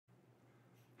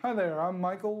Hi there, I'm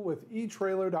Michael with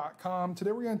etrailer.com.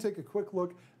 Today we're going to take a quick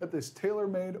look at this Taylor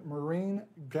Made Marine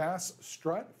Gas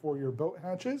Strut for your boat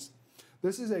hatches.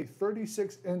 This is a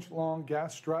 36-inch long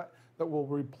gas strut that will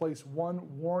replace one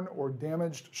worn or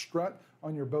damaged strut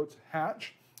on your boat's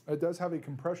hatch. It does have a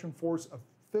compression force of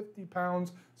 50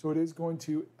 pounds, so it is going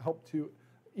to help to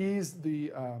ease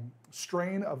the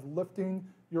strain of lifting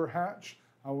your hatch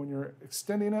when you're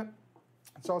extending it.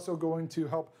 It's also going to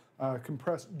help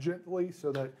compress gently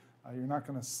so that you're not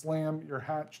going to slam your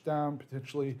hatch down,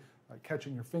 potentially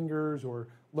catching your fingers or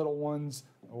little ones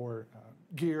or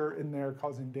gear in there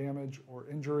causing damage or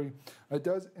injury. It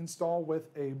does install with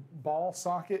a ball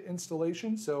socket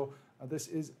installation, so this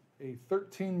is a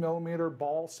 13mm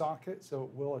ball socket, so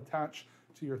it will attach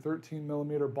to your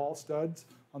 13mm ball studs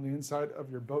on the inside of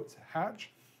your boat's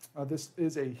hatch. This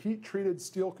is a heat-treated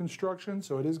steel construction,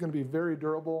 so it is going to be very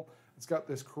durable. It's got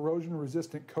this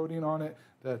corrosion-resistant coating on it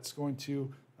that's going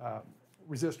to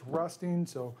resist rusting,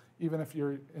 so even if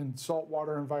you're in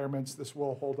saltwater environments, this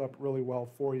will hold up really well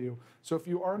for you. So if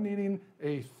you are needing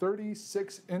a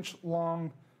 36-inch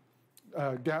long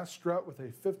gas strut with a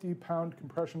 50-pound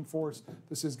compression force,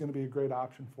 this is going to be a great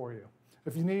option for you.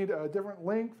 If you need a different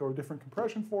length or different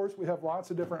compression force, we have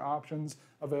lots of different options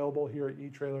available here at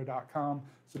etrailer.com,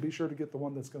 so be sure to get the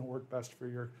one that's going to work best for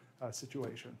your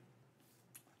situation.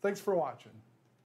 Thanks for watching.